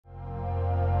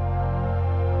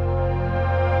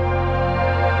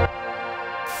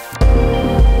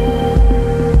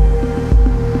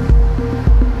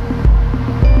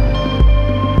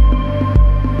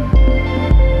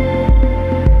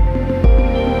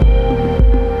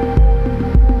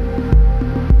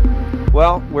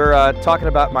talking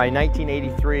about my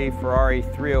 1983 Ferrari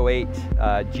 308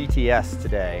 GTS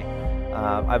today.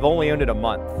 I've only owned it a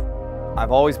month.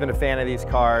 I've always been a fan of these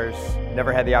cars,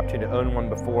 never had the opportunity to own one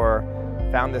before.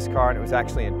 Found this car and it was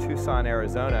actually in Tucson,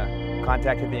 Arizona.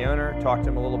 Contacted the owner, talked to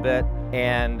him a little bit,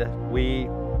 and we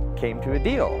came to a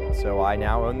deal. So I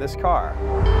now own this car.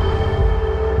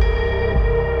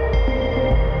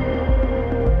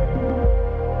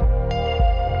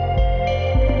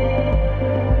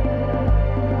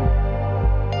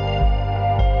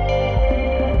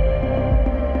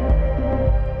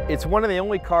 It's one of the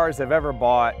only cars I've ever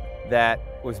bought that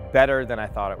was better than I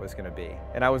thought it was going to be.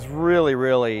 And I was really,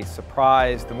 really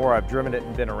surprised. The more I've driven it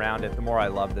and been around it, the more I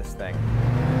love this thing.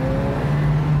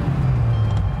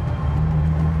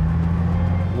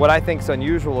 What I think is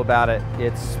unusual about it,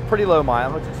 it's pretty low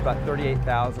mileage. It's about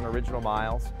 38,000 original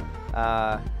miles.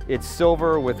 It's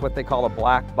silver with what they call a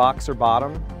black boxer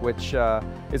bottom, which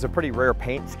is a pretty rare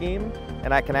paint scheme.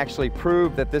 And I can actually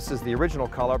prove that this is the original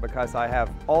color because I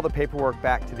have all the paperwork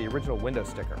back to the original window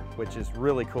sticker, which is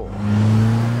really cool.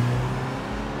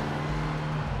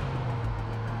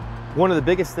 One of the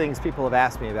biggest things people have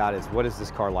asked me about is, what is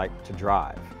this car like to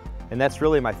drive? And that's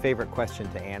really my favorite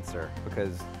question to answer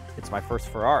because it's my first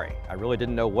Ferrari. I really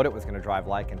didn't know what it was going to drive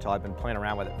like until I've been playing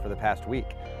around with it for the past week.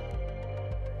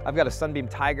 I've got a Sunbeam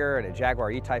Tiger and a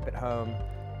Jaguar E-Type at home,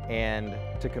 and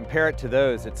to compare it to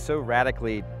those, it's so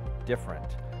radically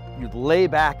different. You lay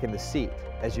back in the seat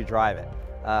as you drive it.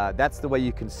 That's the way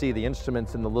you can see the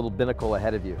instruments in the little binnacle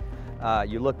ahead of you.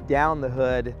 You look down the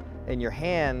hood and your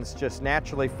hands just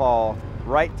naturally fall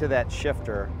right to that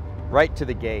shifter, right to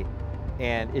the gate.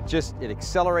 And it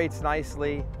accelerates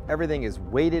nicely. Everything is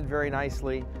weighted very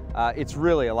nicely. It's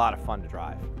really a lot of fun to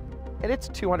drive. And it's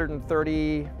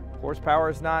 230 horsepower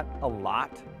is not a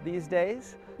lot these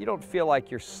days. You don't feel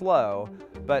like you're slow,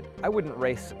 but I wouldn't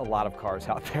race a lot of cars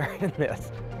out there in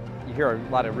this. You hear a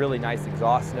lot of really nice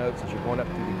exhaust notes as you're going up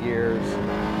through the gears.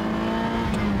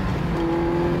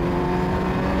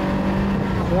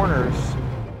 Corners,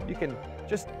 you can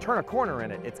just turn a corner in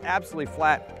it. It's absolutely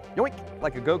flat, yoink,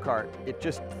 like a go-kart. It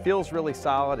just feels really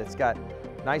solid. It's got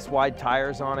nice wide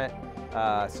tires on it.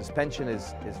 Suspension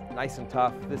is nice and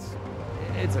tough.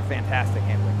 It's a fantastic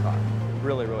handling car.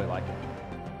 Really, really like it.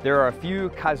 There are a few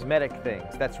cosmetic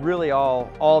things. That's really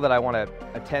all that I want to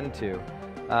attend to.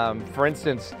 For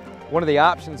instance, one of the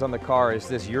options on the car is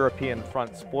this European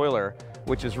front spoiler,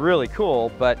 which is really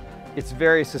cool, but it's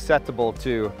very susceptible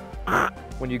to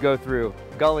when you go through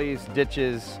gullies,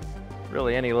 ditches,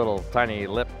 really any little tiny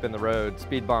lip in the road,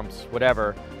 speed bumps,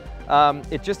 whatever.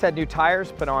 It just had new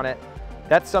tires put on it.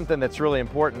 That's something that's really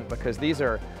important because these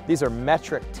are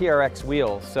metric TRX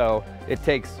wheels. So it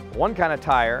takes one kind of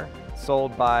tire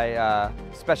sold by a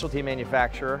specialty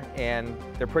manufacturer, and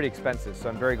they're pretty expensive. So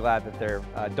I'm very glad that they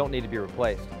don't need to be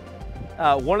replaced.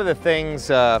 One of the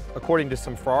things, according to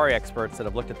some Ferrari experts that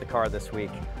have looked at the car this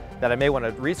week, that I may want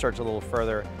to research a little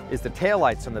further is the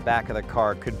taillights on the back of the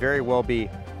car could very well be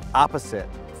opposite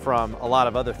from a lot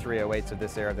of other 308s of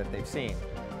this era that they've seen.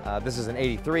 This is an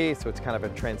 83, so it's kind of a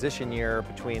transition year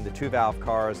between the 2-valve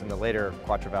cars and the later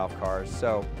quattro-valve cars.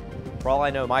 So for all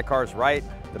I know, my car's right.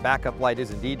 The backup light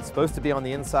is indeed supposed to be on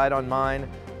the inside on mine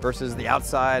versus the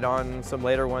outside on some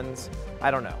later ones. I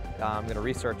don't know. I'm going to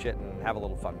research it and have a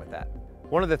little fun with that.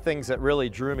 One of the things that really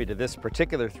drew me to this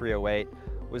particular 308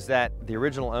 was that the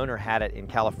original owner had it in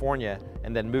California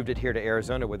and then moved it here to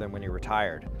Arizona with him when he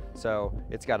retired. So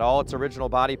it's got all its original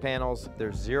body panels,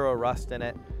 there's zero rust in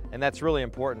it, and that's really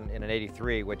important in an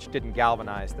 83, which didn't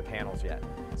galvanize the panels yet.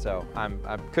 So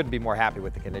I couldn't be more happy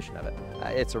with the condition of it.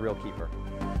 It's a real keeper.